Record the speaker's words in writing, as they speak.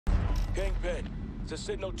Kingpin, it's a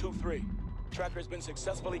signal 2-3. Tracker has been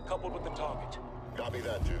successfully coupled with the target. Copy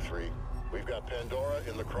that, 2-3. We've got Pandora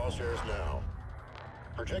in the crosshairs now.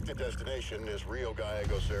 Projected destination is Rio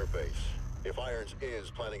Gallegos Air Base. If Irons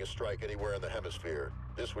is planning a strike anywhere in the hemisphere,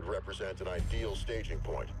 this would represent an ideal staging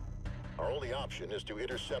point. Our only option is to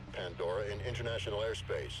intercept Pandora in international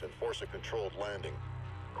airspace and force a controlled landing.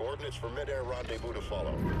 Coordinates for mid-air rendezvous to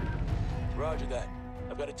follow. Roger that.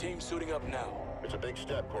 I've got a team suiting up now. It's a big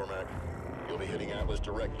step, Cormac. You'll be hitting Atlas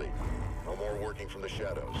directly. No more working from the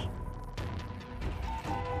shadows.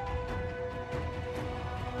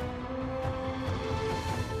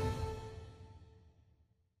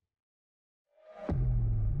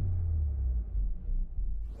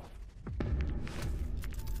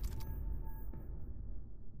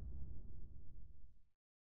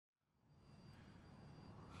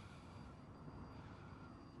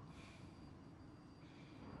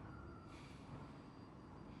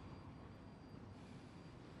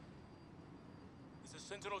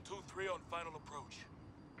 Sentinel 2-3 on final approach.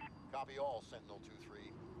 Copy all, Sentinel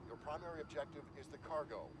 2-3. Your primary objective is the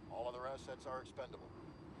cargo. All other assets are expendable.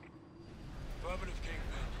 Affirmative,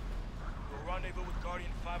 Kingpin. We'll rendezvous with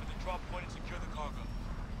Guardian 5 at the drop point and secure the cargo.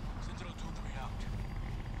 Sentinel 2-3 out.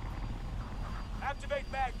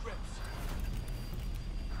 Activate mag grips.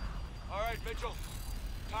 All right, Mitchell.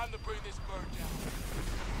 Time to bring this bird down.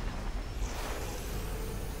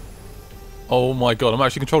 Oh my god, I'm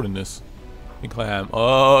actually controlling this. I think I am.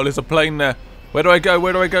 Oh, there's a plane there. Where do I go?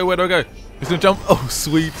 Where do I go? Where do I go? He's gonna jump. Oh,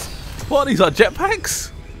 sweet. What? These are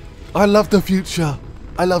jetpacks? I love the future.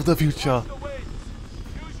 I love the future.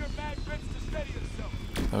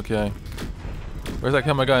 Okay. Where's that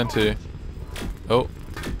camera going to? Oh.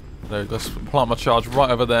 There, let's plant my charge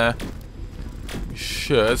right over there. We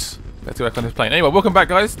should. Let's get back on this plane. Anyway, welcome back,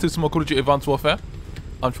 guys, to some more Call of Duty Advanced Warfare.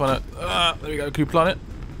 I'm trying to... there we go. Can we plant it?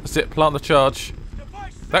 That's it. Plant the charge.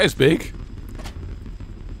 That is big.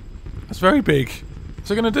 That's very big.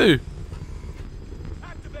 What's it going to do?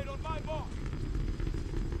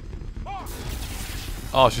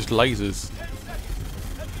 Oh, it's just lasers.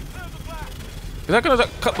 Is that going to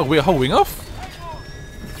cut the whole wing off?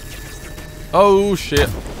 Oh, shit.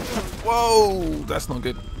 Whoa, that's not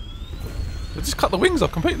good. It just cut the wings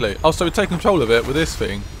off completely. Oh, so we take control of it with this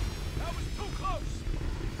thing.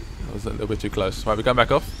 That was a little bit too close. Right, we're going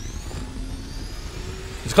back off.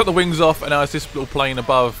 Just cut the wings off, and now it's this little plane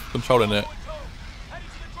above controlling it.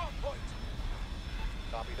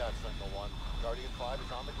 Copy that, Sentinel 1. Guardian 5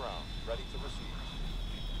 is on the ground, ready to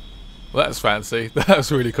receive. Well, that's fancy.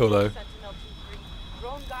 That's really cool, though. Sentinel 2-3.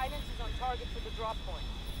 Drone guidance is on target for the drop point.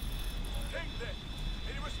 Kingpin,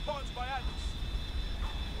 any response by Atlas?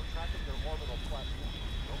 We're tracking their orbital platform.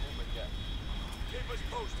 No movement yet. Keep us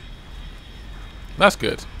posted. That's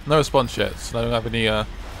good. No response yet. So I don't have any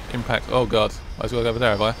impact. Oh god, I just got to go over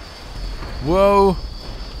there, have I? Whoa!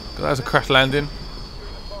 God, that's a crash landing.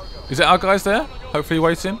 Is it our guys there? Hopefully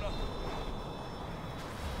waiting.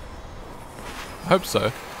 I hope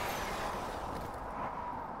so.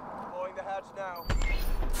 Blowing the hatch now.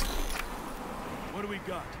 What do we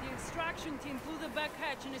got? The extraction team blew the back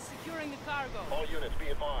hatch and is securing the cargo. All units be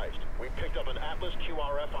advised. We've picked up an Atlas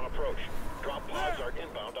QRF on approach. Drop pods are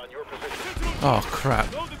inbound on your position. Oh crap.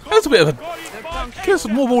 That's a bit of a... Give us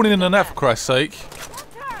more warning than that, for Christ's sake.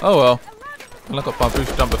 Oh well. Well, I've got my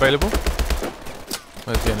boost jump available.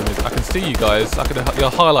 Where's the enemies? I can see you guys. You're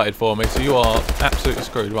highlighted for me, so you are absolutely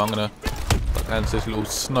screwed. Well, I'm going to duck down to this little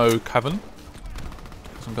snow cavern.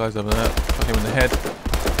 Some guys over there. Fuck him in the head.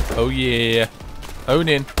 Oh yeah. Own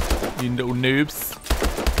in, you little noobs.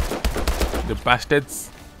 You bastards.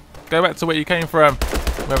 Go back to where you came from.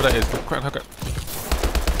 Wherever that is. Oh, crap, crap, crap.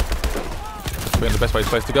 Being the best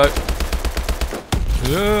place to go.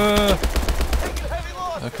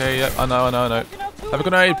 Okay, yeah, I know. Have a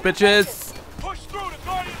grenade, bitches!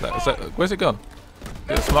 Where's it gone?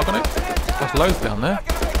 Is it smoke on it? There's loads down there.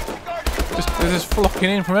 They're just flocking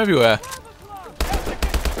in from everywhere.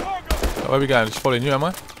 Oh, where are we going? Just following you, am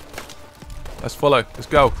I? Let's follow. Let's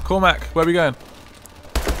go. Cormac, where are we going?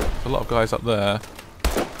 There's a lot of guys up there.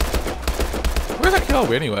 Where exactly are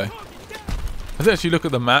we anyway? Let's actually look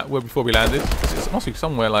at the map where before we landed. It must be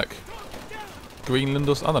somewhere like Greenland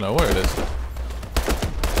or I don't know where it is.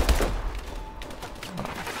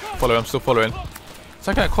 Follow, I'm still following. It's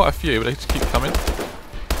taking out quite a few, but they just keep coming.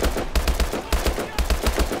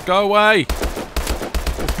 Go away!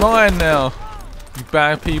 It's mine now! You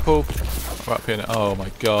bad people. Right up here now. Oh my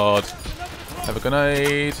god. Have a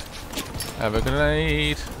grenade. Have a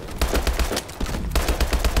grenade.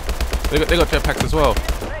 They got jetpacks as well.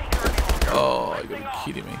 Oh, you're gonna be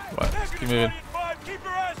kidding me. Right, let's keep moving.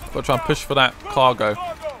 Gotta try and push for that cargo.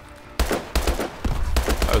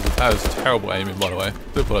 That was terrible aiming, by the way.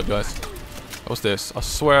 Do apologise. What's this? I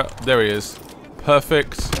swear, there he is.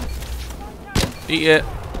 Perfect. Eat it.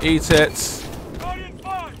 Eat it. I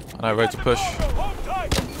know, ready to push.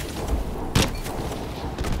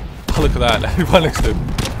 Oh, look at that. Everyone next to him.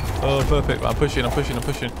 Oh, perfect. I'm pushing. I'm pushing. I'm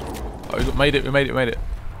pushing. Oh, we made it. We made it. We made it.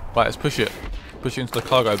 Right, let's push it. Push it into the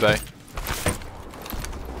cargo bay.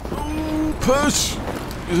 Ooh, push!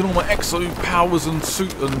 Using all my exo powers and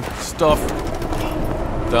suit and stuff.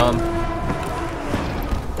 Done.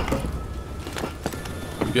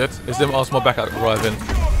 We good? Is them ask my backup arriving?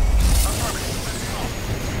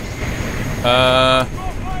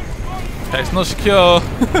 It's not secure.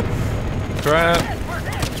 Crap.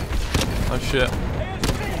 Oh shit.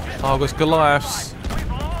 Oh, there's Goliaths.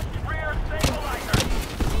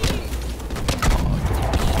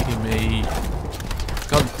 Me.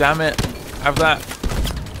 God damn it. Have that.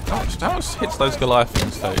 How much hits those Goliath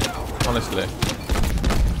things take? Honestly.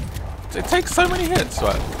 It takes so many hits,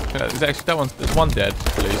 right? There's actually there's one dead,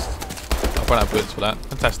 at least. I've run out of bullets for that.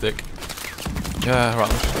 Fantastic. Yeah, right,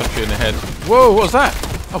 let's just touch you in the head. Whoa, what was that?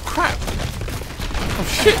 Oh crap. Oh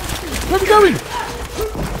shit. Where are we going?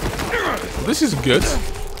 Well, this isn't good.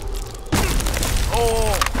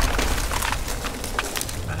 Oh.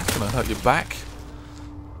 Man, that's gonna hurt your back.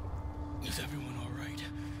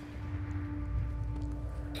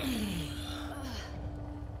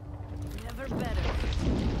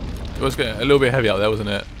 It was getting a little bit heavy out there, wasn't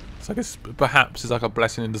it? It's like perhaps it's like a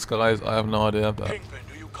blessing in disguise. I have no idea. But Kingpin,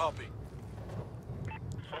 do you copy?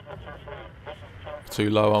 Too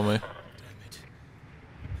low, aren't we? Damn it.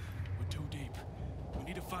 We're too deep. We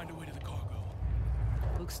need to find a way to the cargo.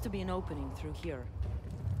 Looks to be an opening through here.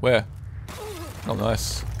 Where? Oh,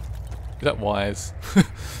 nice. Is that wise?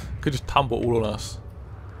 Could just tumble all on us.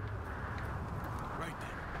 Right then.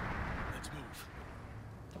 Let's move.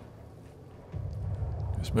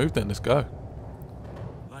 Let's move then. Let's go.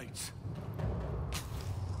 Lights.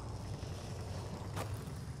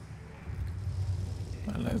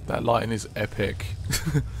 Man, that lighting is epic.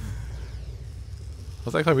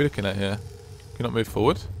 What's that guy we looking at here? Can you not move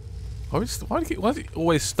forward? Why does it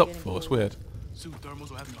always stop for? It's weird. Suit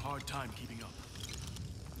thermals are having a hard time keeping up.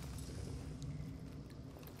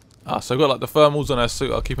 Ah, so we've got like the thermals on our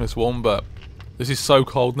suit are keeping us warm, but this is so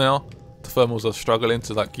cold now. The thermals are struggling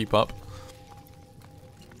to like keep up.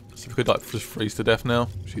 So we could like just freeze to death now,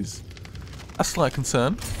 which is a slight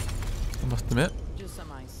concern, I must admit. Just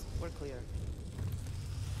some ice. We're clear.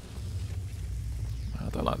 I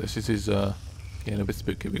don't like this. This is getting a bit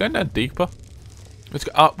spooky. We're going down deeper. Let's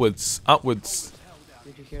go upwards. Upwards.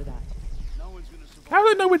 Did you hear that? How do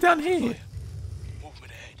they know we're down here?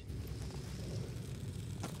 Movement ahead.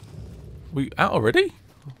 We out already?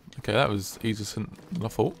 Okay, that was easier than I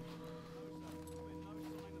thought.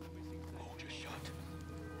 Hold your shot.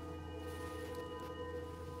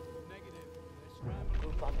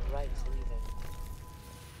 Group on the right is leaving.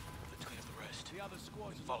 Let's clean up the rest. The other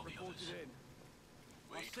squads follow the others.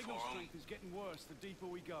 Wait for them. Is getting worse the deeper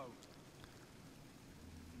we go.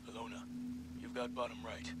 Alona, you've got bottom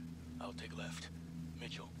right. I'll take left.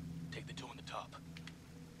 Mitchell, take the two on the top.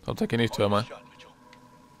 I'm taking these two, am I? Shot, Mitchell.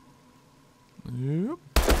 Yep.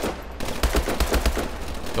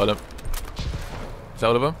 Got him. Is that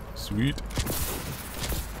all of them? Sweet.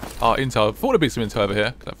 Oh, intel. I thought there'd be some intel over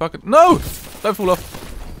here. Can I fucking... No! Don't fall off.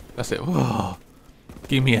 That's it. Whoa.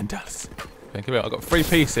 Give me intels. Okay, come here. I've got 3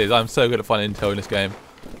 pieces. I'm so good at finding intel in this game.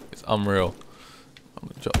 It's unreal. I'm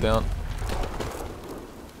going to drop down.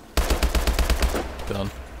 Done.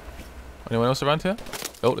 Anyone else around here?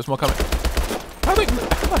 Oh, there's more coming. How the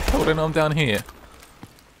hell do I know I'm down here?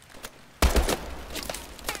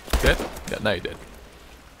 Dead? Yeah, no, you did.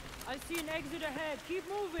 I see an exit ahead. Keep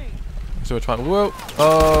moving. So we're trying. Whoa!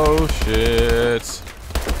 Oh shit!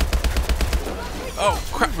 Oh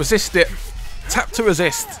crap! Resist it. Tap to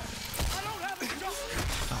resist.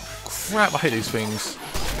 Oh crap! I hate these things.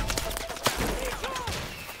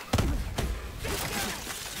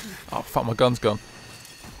 Oh fuck! My gun's gone.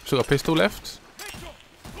 Still got a pistol left.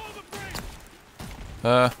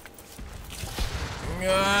 Yeah.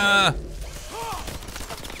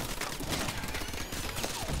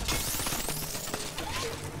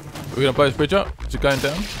 We're gonna blow this bridge up. Is it going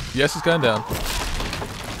down? Yes, it's going down.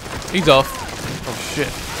 He's off. Oh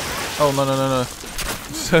shit. Oh no no no no.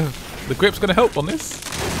 So the grip's gonna help on this.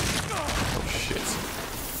 Oh shit.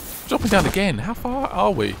 Dropping down again. How far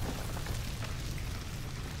are we?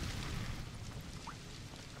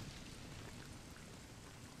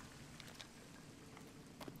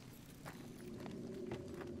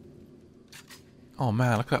 Oh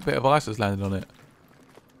man, look at that bit of ice that's landed on it.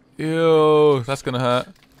 Ew, that's gonna hurt.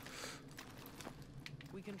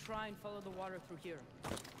 try and follow the water through here.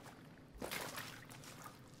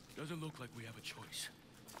 Doesn't look like we have a choice.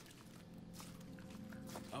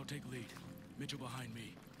 I'll take lead. Mitchell behind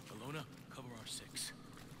me. Alona, cover our 6.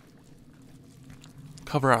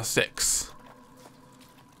 Cover our 6.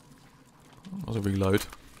 That was a reload.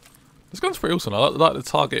 This gun's pretty awesome. I like the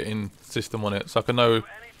targeting system on it, so I can know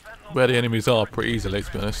where the enemies are pretty easily,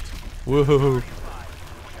 to be honest. Whoa!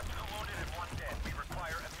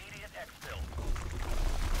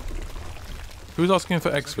 Who's asking for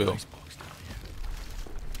exfil?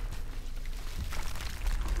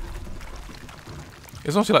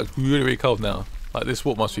 It's actually like really, really cold now. Like this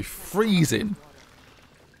water must be freezing.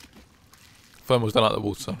 Thermal's done out the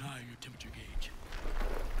water.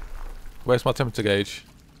 Where's my temperature gauge?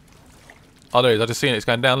 Oh, there it is. I just seen it. It's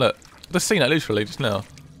going down. Look, I just seen that literally just now.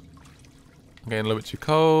 I'm getting a little bit too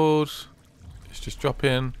cold. It's just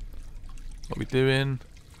dropping. What are we doing?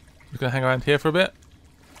 We're gonna hang around here for a bit.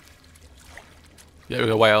 Yeah, we're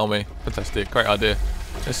gonna wait on me. Fantastic, great idea.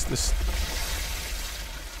 This.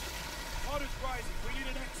 Water's rising. We need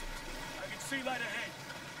an exit. I can see light ahead.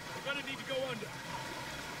 We're gonna need to go under.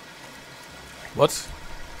 What?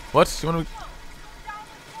 What? You want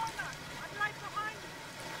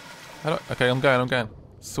to? Okay, I'm going.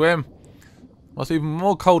 Swim. Must be even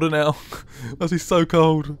more colder now. Must be so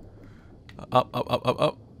cold. Up.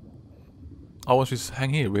 I want to just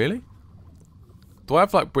hang here, really? Do I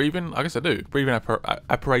have like breathing? I guess I do. Breathing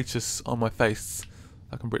apparatus on my face.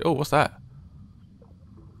 I can breathe. Oh, what's that?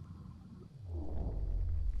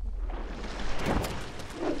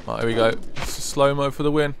 Right, here we go. Slow-mo for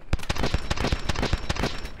the win.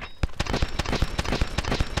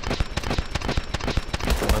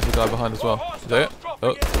 There's a guy behind as well. Is that it?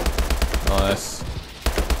 Oh. Nice.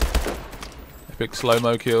 Epic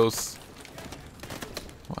slow-mo kills.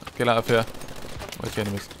 Right, get out of here. Where's the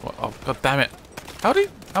enemies? What? Oh, god damn it. How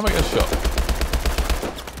am I getting shot?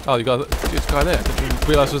 Oh, you got this guy there. I didn't even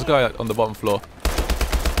realise there was a guy on the bottom floor.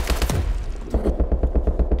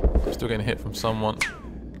 I'm still getting hit from someone.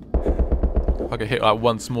 If I get hit like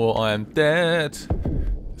once more, I am dead.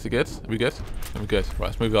 Is it good? Are we good? Are we good? Right,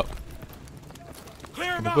 let's move up.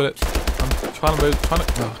 Clear him The out. bullets. I'm trying to move.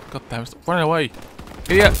 Oh, god damn it. Stop running away.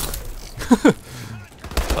 Idiot. That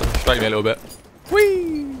distracted me a little bit.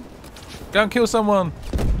 Whee! Go and kill someone.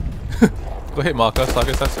 Got hit marker, so I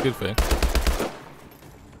guess that's a good thing.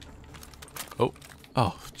 Oh.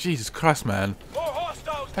 Oh, Jesus Christ, man.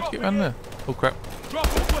 How'd you get around there? Oh, crap. Got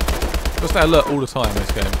to stay alert all the time in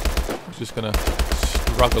this game. I'm just gonna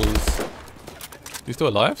struggles. You still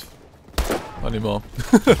alive? Not anymore.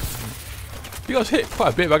 You guys hit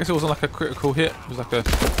quite a bit, but I guess it wasn't like a critical hit. It was like a...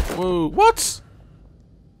 Whoa, what?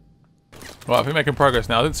 Right, I think we're making progress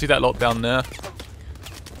now. I didn't see that lot down there.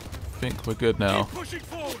 I think we're good now.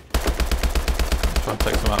 Try and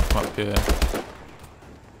take some out from up here.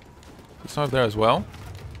 There's some over there as well.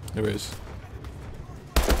 There is.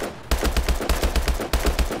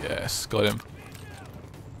 Yes, got him.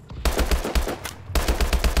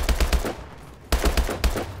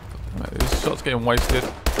 This shot's getting wasted.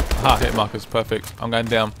 Aha, hit markers, perfect. I'm going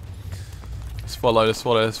down. Let's follow. I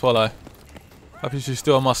think she's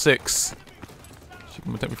still on my 6. She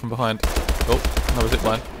can take me from behind. Oh, another zip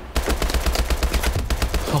line.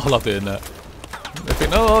 Oh, I love doing that. They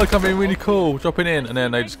think, oh, they're coming really cool, dropping in, and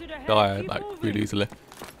then they just die like really easily.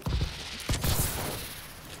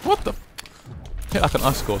 What the? Hit like an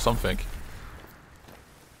icicle or something.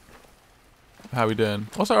 How are we doing?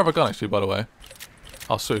 What's our other gun actually, by the way?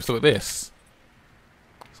 Oh, so we've still got this.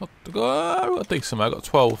 It's not, we've got a decent amount. I've got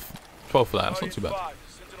 12 for that. That's not too bad.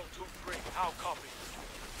 Sentinel 2-3, how copy?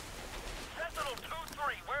 Sentinel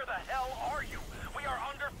 2-3, where the hell are you? We are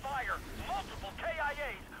under fire. Multiple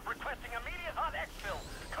KIAs requesting immediate hot exfil.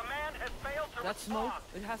 Command has failed to That respond. smoke,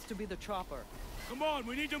 it has to be the chopper. Come on,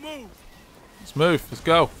 we need to move. Let's move. Let's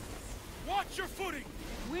go. Watch your footing.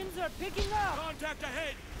 Winds are picking up. Contact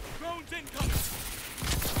ahead. Drones incoming.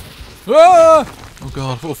 Ah! Oh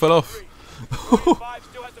god, I fell off. 5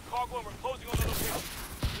 still has the cargo and we're closing on the location.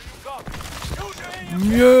 Here you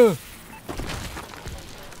come. Yeah.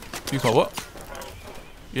 Use my what?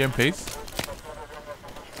 EMPs.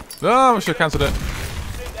 Ah, I should have cancelled it.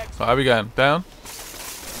 Right, how are we going? Down?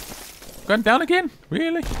 Going down again?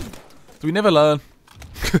 Really? Do we never learn?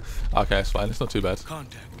 Okay, it's fine. It's not too bad.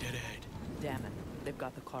 Contact dead ahead. Damn it, they've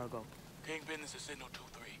got the cargo. Kingpin is a Sentinel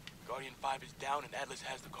 2-3. Guardian 5 is down and Atlas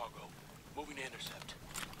has the cargo. Moving to intercept.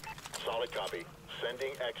 Solid copy.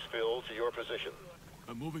 Sending exfil to your position.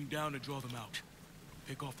 I'm moving down to draw them out.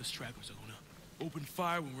 Pick off the stragglers, Alona. Open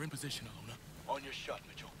fire when we're in position, Alona. On your shot,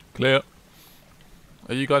 Mitchell. Clear.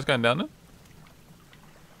 Are you guys going down then?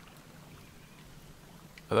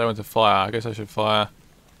 I don't want to fire. I guess I should fire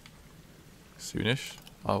soonish.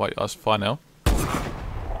 Oh wait, I should fire now.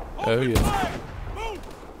 Oh yeah.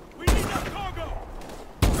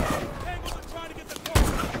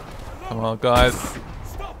 Come on, guys.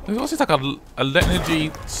 There's also like a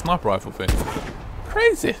energy sniper rifle thing.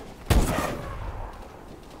 Crazy.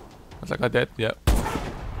 Looks like I dead. Yep.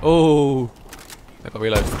 Oh, I got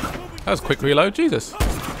reload. That was a quick reload. Jesus.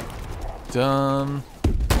 Done.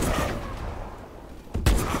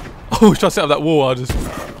 Oh, trying to set up that wall. I just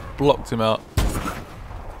blocked him out.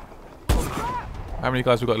 How many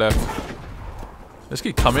guys we got left? Let's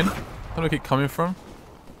keep coming. Where do we keep coming from?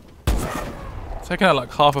 Taking out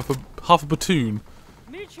like half a platoon.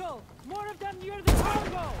 Mitchell, more of them near the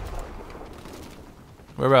cargo.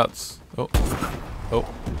 Whereabouts? Oh. Oh.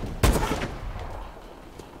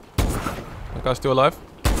 That guy's still alive?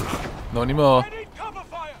 Not anymore. I need cover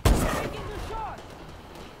fire. Taking the shot.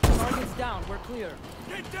 Target's down. We're clear.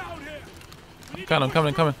 Get down here. We need Come on, to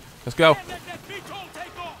coming, push coming. Let's go. through. Let that VTOL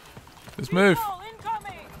take off. Let's move. Mitchell,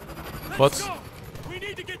 incoming. What? Let's go. We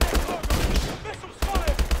need to get that cargo. Missiles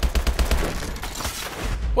fired.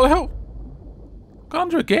 What the hell? Got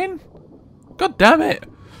under again? God damn it!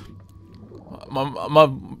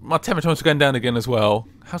 My temperature was going down again as well.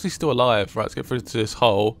 How's he still alive? Right, let's get through to this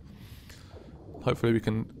hole. Hopefully we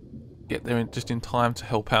can get there just in time to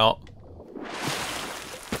help out.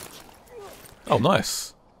 Oh,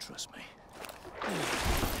 nice. Trust me.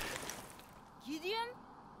 Gideon?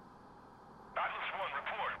 Atlas 1,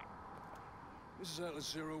 report. This is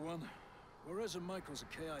Atlas 01. Whereas Michael's a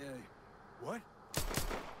KIA. What?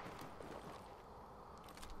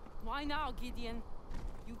 Why now, Gideon?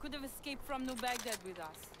 You could have escaped from New Baghdad with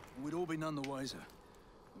us. We'd all be none the wiser.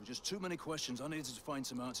 There were just too many questions. I needed to find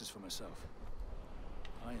some answers for myself.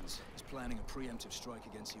 Irons is planning a preemptive strike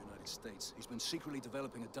against the United States. He's been secretly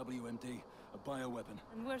developing a WMD, a bioweapon.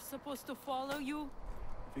 And we're supposed to follow you?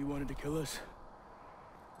 If he wanted to kill us,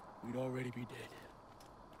 we'd already be dead.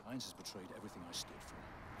 Irons has betrayed everything I stood for.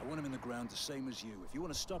 I want him in the ground the same as you. If you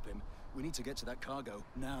want to stop him, we need to get to that cargo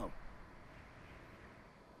now.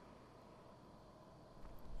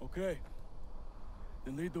 Okay.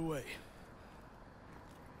 Then lead the way.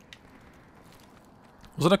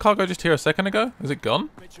 Wasn't a cargo just here a second ago? Is it gone?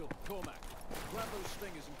 Mitchell, Cormac, grab those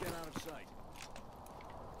stingers and get out of sight.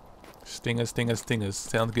 Stingers, stingers, stingers.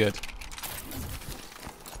 Sounds good.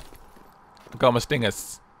 I got my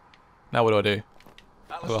stingers. Now what do I do?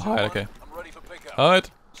 Oh, hide, okay. I'm ready for pickup. Hide.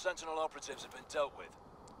 Sentinel operatives have been dealt with.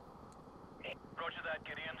 Roger that,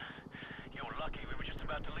 Gideon. You're lucky we were just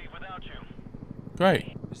about to leave without you.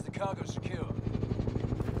 Great. Is the cargo secure?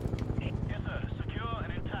 Yes, sir. Secure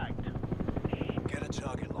and intact. Get a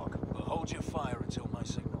target lock, but hold your fire until my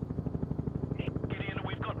signal. Gideon,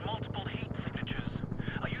 we've got multiple heat signatures.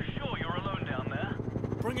 Are you sure you're alone down there?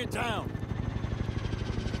 Bring it down.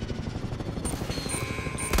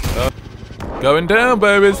 Going down,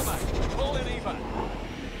 babies. Pull in evac.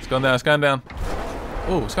 It's gone down, it's going down.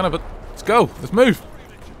 Oh, it's kind of let's go. Let's move.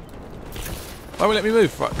 Why won't let me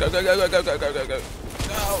move? Right, go, go, go, go, go, go, go, go, go.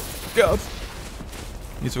 No, God.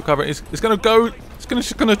 Needs to recover. It's gonna go.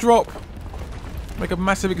 It's gonna drop. Make a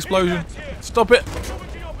massive explosion. Stop it.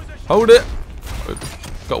 Hold it.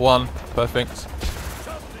 Got one. Perfect.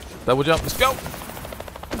 Double jump. Let's go.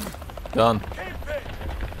 Done.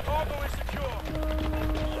 Cargo is secure.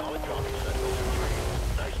 Solid copy, Sentinel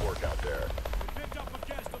 2-3. Nice work out there. We picked up a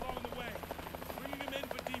guest along the way. Bringing him in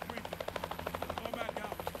for debriefing. Go back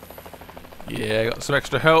out. Yeah, got some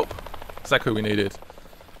extra help. Exactly what we needed.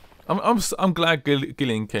 I'm glad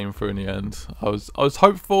Gillian came through in the end. I was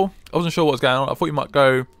hopeful. I wasn't sure what was going on. I thought he might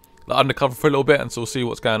go like, undercover for a little bit and sort of see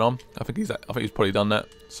what's going on. I think he's probably done that.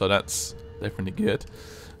 So that's definitely good.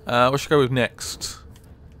 What should I go with next?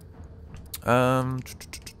 Let's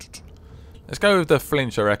go with the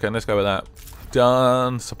flinch, I reckon. Let's go with that.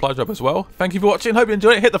 Done. Supply drop as well. Thank you for watching. Hope you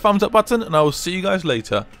enjoyed it. Hit the thumbs up button and I will see you guys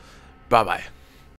later. Bye bye.